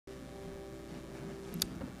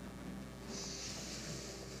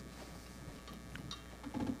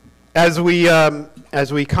As we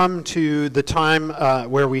come to the time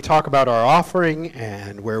where we talk about our offering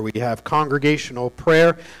and where we have congregational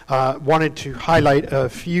prayer, wanted to highlight a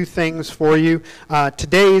few things for you.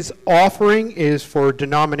 Today's offering is for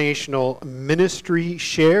denominational ministry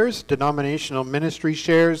shares. Denominational ministry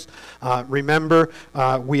shares. Remember,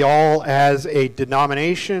 we all, as a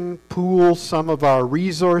denomination, pool some of our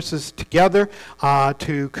resources together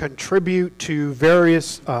to contribute to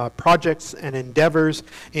various projects and endeavors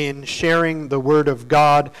in sharing the Word of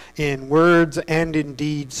God in words and in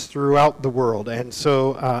deeds throughout the world. And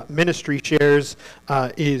so ministry shares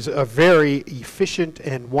is a very efficient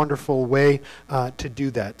and wonderful way to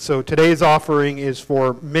do that. So today's offering is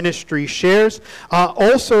for ministry shares.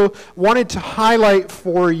 Also wanted to highlight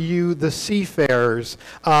for you the seafarers.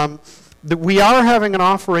 We are having an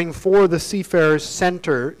offering for the Seafarers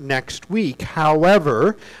Center next week.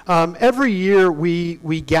 However, every year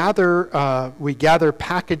we gather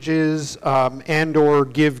packages and/or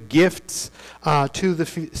give gifts to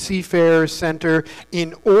the Seafarers Center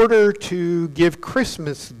in order to give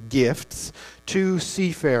Christmas gifts to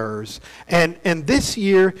seafarers. And this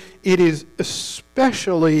year it is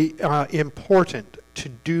especially important to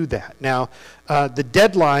do that. Now, the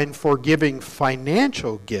deadline for giving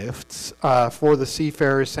financial gifts for the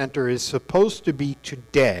Seafarers Center is supposed to be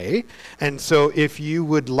today, and so if you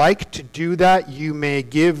would like to do that, you may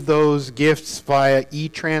give those gifts via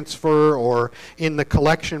e-transfer or in the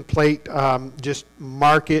collection plate. Just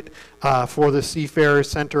mark it for the Seafarers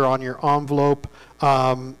Center on your envelope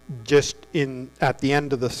just at the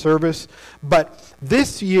end of the service. But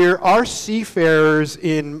this year, our seafarers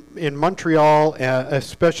in Montreal,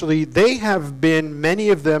 especially, many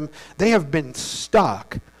of them, they have been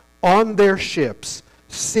stuck on their ships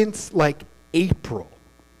since like April.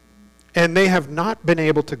 And they have not been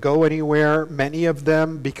able to go anywhere, many of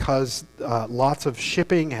them, because lots of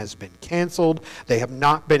shipping has been canceled. They have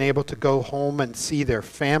not been able to go home and see their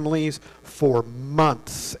families for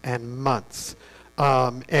months and months.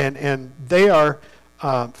 And they are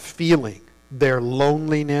feeling their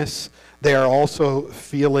loneliness. They are also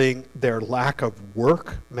feeling their lack of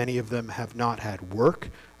work. Many of them have not had work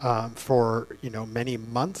for many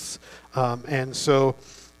months. And so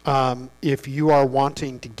if you are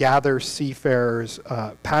wanting to gather seafarers,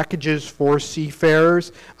 packages for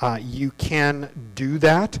seafarers, you can do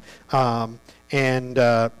that. And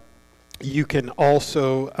you can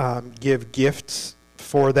also give gifts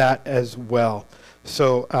for that as well.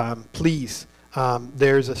 So please,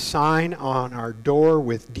 there's a sign on our door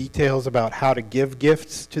with details about how to give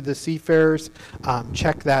gifts to the seafarers.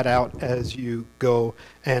 Check that out as you go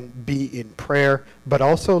and be in prayer. But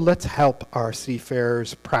also let's help our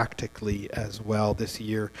seafarers practically as well this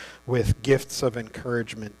year with gifts of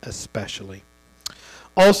encouragement especially.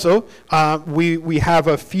 Also, we have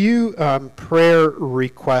a few prayer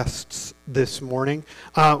requests this morning.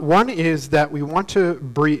 One is that we want to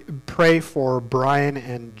pray for Brian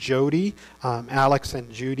and Jody, Alex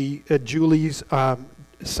and Julie's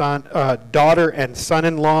daughter and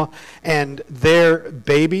son-in-law, and their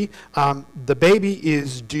baby. The baby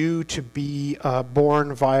is due to be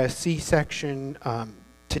born via C-section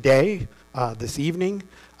today, this evening.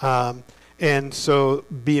 And so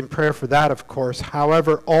be in prayer for that, of course.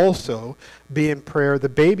 However, also be in prayer. The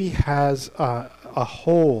baby has a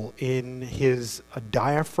hole in his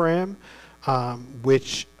diaphragm,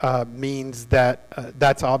 which means that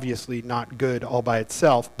that's obviously not good all by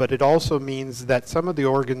itself, but it also means that some of the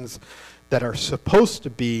organs that are supposed to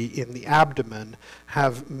be in the abdomen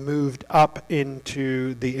have moved up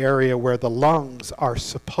into the area where the lungs are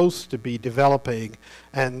supposed to be developing,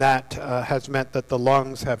 and that has meant that the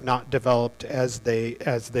lungs have not developed as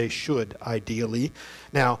they should ideally.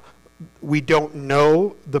 Now, we don't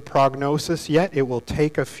know the prognosis yet. It will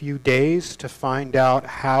take a few days to find out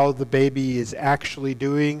how the baby is actually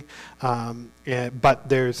doing, but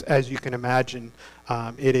there's, as you can imagine,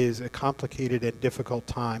 it is a complicated and difficult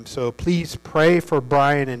time. So please pray for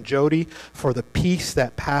Brian and Jody, for the peace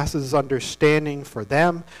that passes understanding for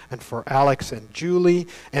them and for Alex and Julie.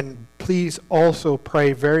 And please also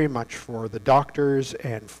pray very much for the doctors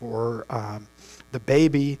and for the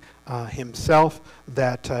baby himself,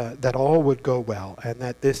 that all would go well and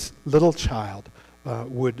that this little child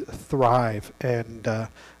would thrive and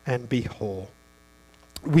be whole.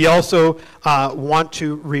 We also want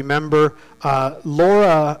to remember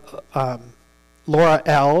Laura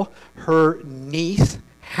L., her niece,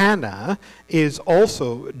 Hannah, is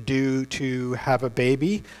also due to have a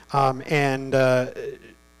baby, and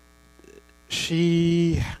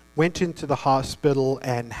she went into the hospital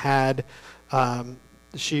and had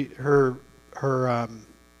her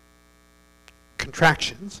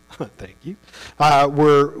contractions, thank you,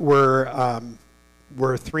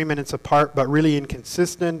 were 3 minutes apart, but really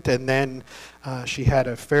inconsistent. And then she had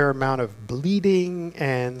a fair amount of bleeding,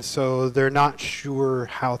 and so they're not sure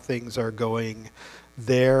how things are going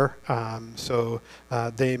there. So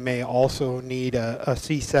they may also need a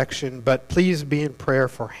C-section, but please be in prayer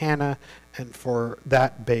for Hannah and for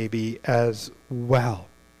that baby as well.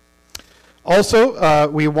 Also,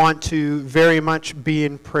 we want to very much be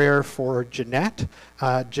in prayer for Jeanette.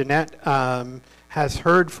 Jeanette has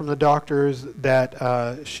heard from the doctors that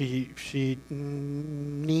she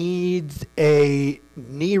needs a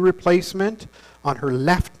knee replacement on her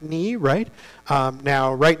left knee, right?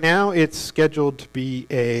 Right now it's scheduled to be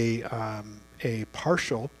a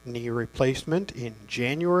partial knee replacement in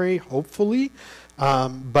January, hopefully.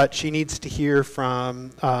 But she needs to hear from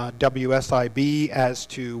WSIB as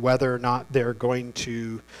to whether or not they're going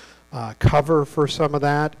to cover for some of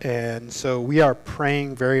that. And so we are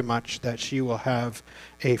praying very much that she will have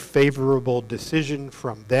a favorable decision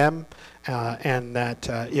from them, and that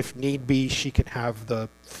if need be, she can have the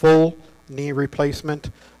full knee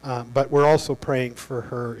replacement. But we're also praying for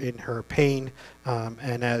her in her pain,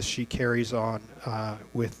 and as she carries on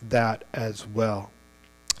with that as well.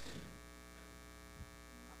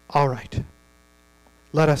 All right.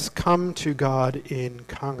 Let us come to God in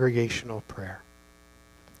congregational prayer.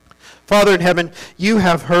 Father in heaven, you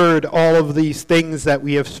have heard all of these things that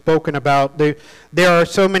we have spoken about. There are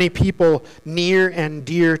so many people near and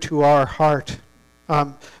dear to our heart,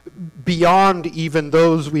 beyond even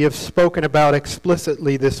those we have spoken about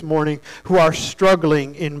explicitly this morning, who are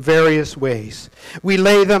struggling in various ways. We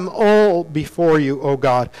lay them all before you, O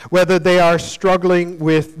God, whether they are struggling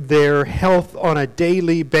with their health on a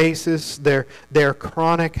daily basis, their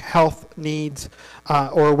chronic health needs,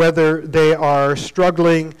 or whether they are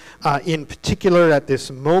struggling in particular at this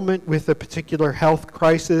moment with a particular health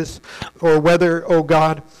crisis, or whether, O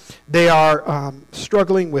God, they are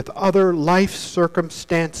struggling with other life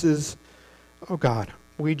circumstances. Oh God,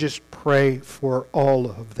 we just pray for all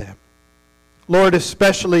of them. Lord,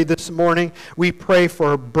 especially this morning, we pray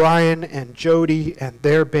for Brian and Jody and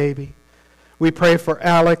their baby. We pray for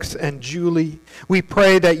Alex and Julie. We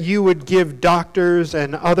pray that you would give doctors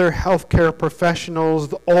and other healthcare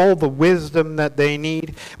professionals all the wisdom that they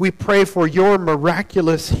need. We pray for your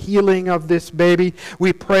miraculous healing of this baby.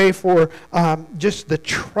 We pray for just the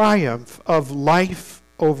triumph of life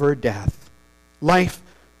over death. Life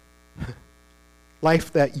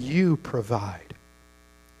that you provide.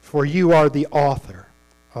 For you are the author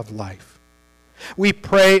of life. We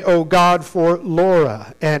pray, O God, for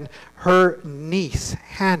Laura and her niece,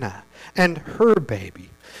 Hannah, and her baby.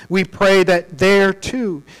 We pray that there,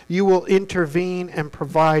 too, you will intervene and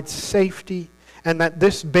provide safety, and that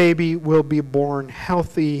this baby will be born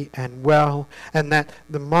healthy and well, and that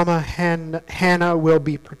the mama Hannah will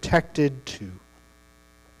be protected, too.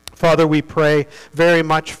 Father, we pray very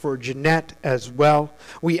much for Jeanette as well.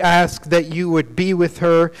 We ask that you would be with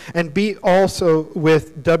her and be also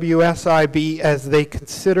with WSIB as they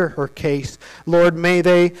consider her case. Lord, may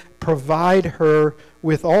they provide her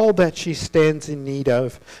with all that she stands in need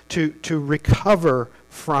of to recover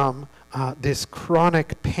from this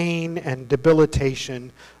chronic pain and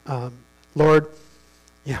debilitation. Lord,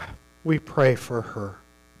 we pray for her.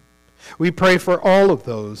 We pray for all of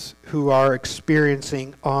those who are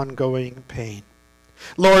experiencing ongoing pain.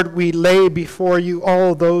 Lord, we lay before you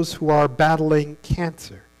all those who are battling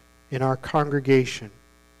cancer in our congregation.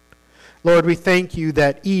 Lord, we thank you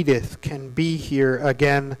that Edith can be here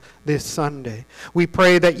again this Sunday. We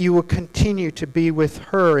pray that you will continue to be with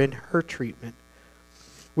her in her treatment.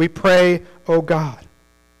 We pray, O God,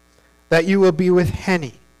 that you will be with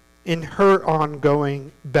Henny in her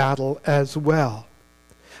ongoing battle as well.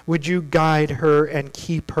 Would you guide her and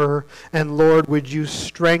keep her? And Lord, would you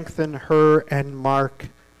strengthen her and Mark?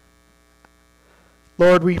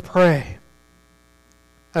 Lord, we pray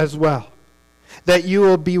as well that you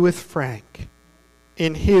will be with Frank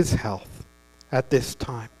in his health at this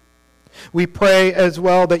time. We pray as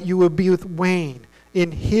well that you will be with Wayne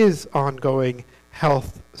in his ongoing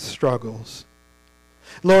health struggles.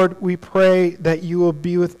 Lord, we pray that you will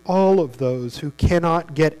be with all of those who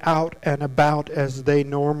cannot get out and about as they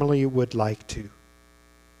normally would like to.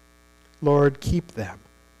 Lord, keep them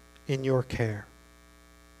in your care.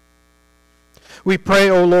 We pray,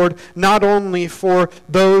 O Lord, not only for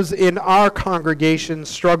those in our congregation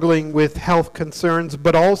struggling with health concerns,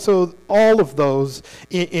 but also all of those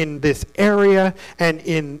in this area and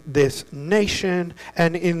in this nation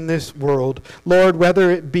and in this world. Lord, whether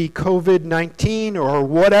it be COVID-19 or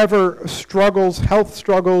whatever struggles, health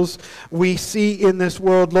struggles we see in this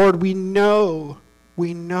world, Lord, we know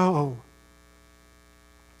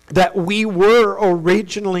that we were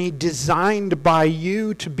originally designed by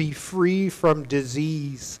you to be free from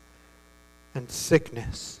disease and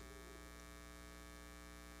sickness.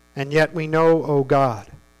 And yet we know, O God,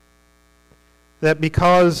 that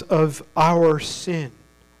because of our sin,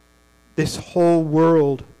 this whole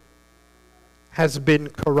world has been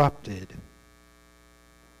corrupted.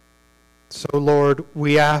 So, Lord,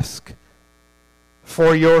 we ask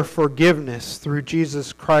for your forgiveness through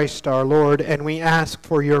Jesus Christ our Lord, and we ask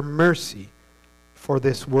for your mercy for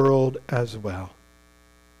this world as well.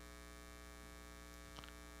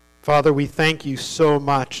 Father, we thank you so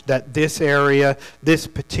much that this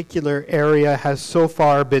particular area, has so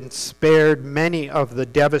far been spared many of the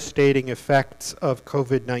devastating effects of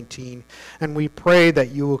COVID-19, and we pray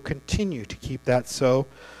that you will continue to keep that so.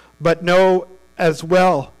 But know as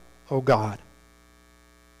well, O God,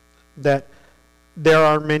 that there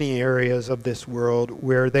are many areas of this world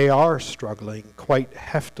where they are struggling quite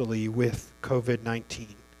heftily with COVID-19.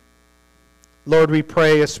 Lord, we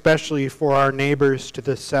pray especially for our neighbors to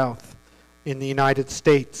the south in the United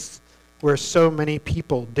States, where so many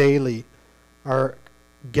people daily are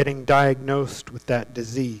getting diagnosed with that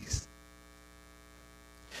disease.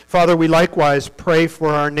 Father, we likewise pray for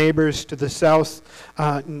our neighbors to the south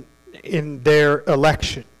in their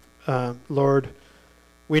election. Lord,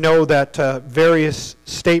 we know that various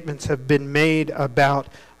statements have been made about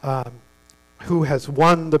who has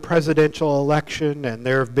won the presidential election, and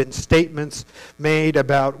there have been statements made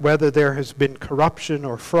about whether there has been corruption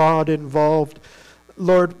or fraud involved.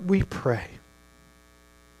 Lord, we pray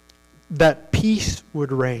that peace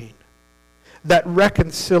would reign, that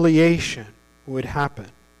reconciliation would happen,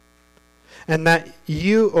 and that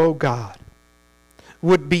you, O God,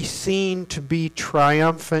 would be seen to be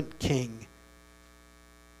triumphant King.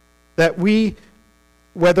 That we,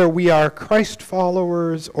 whether we are Christ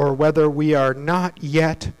followers or whether we are not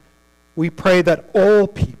yet, we pray that all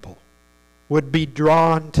people would be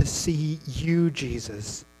drawn to see you,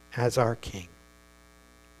 Jesus, as our King.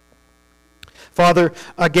 Father,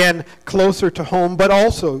 again, closer to home, but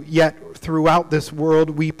also yet throughout this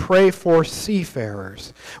world, we pray for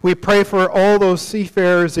seafarers. We pray for all those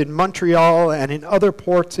seafarers in Montreal and in other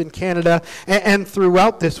ports in Canada and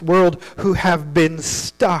throughout this world who have been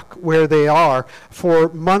stuck where they are for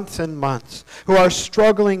months and months, who are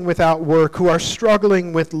struggling without work, who are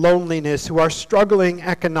struggling with loneliness, who are struggling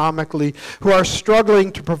economically, who are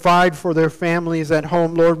struggling to provide for their families at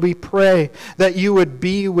home. Lord, we pray that you would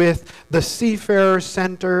be with the Seafarers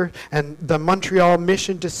Center and the Montreal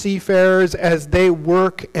Mission to Seafarers as they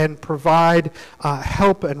work and provide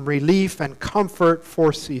help and relief and comfort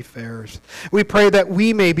for seafarers. We pray that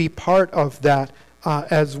we may be part of that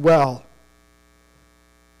as well.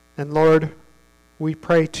 And Lord, we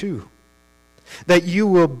pray too that you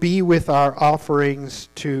will be with our offerings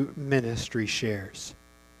to ministry shares.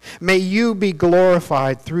 May you be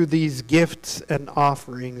glorified through these gifts and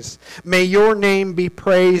offerings. May your name be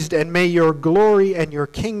praised, and may your glory and your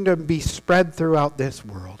kingdom be spread throughout this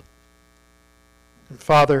world. And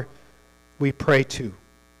Father, we pray too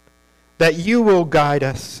that you will guide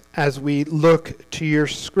us as we look to your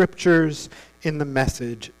scriptures in the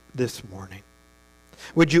message this morning.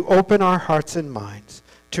 Would you open our hearts and minds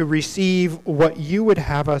to receive what you would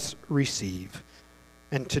have us receive,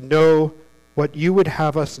 and to know what you would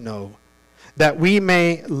have us know, that we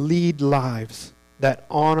may lead lives that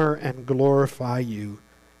honor and glorify you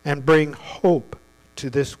and bring hope to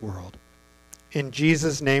this world. In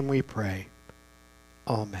Jesus' name we pray.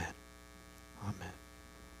 Amen. Amen.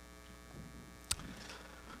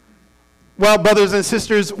 Well, brothers and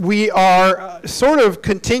sisters, we are sort of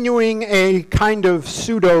continuing a kind of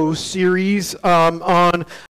pseudo-series on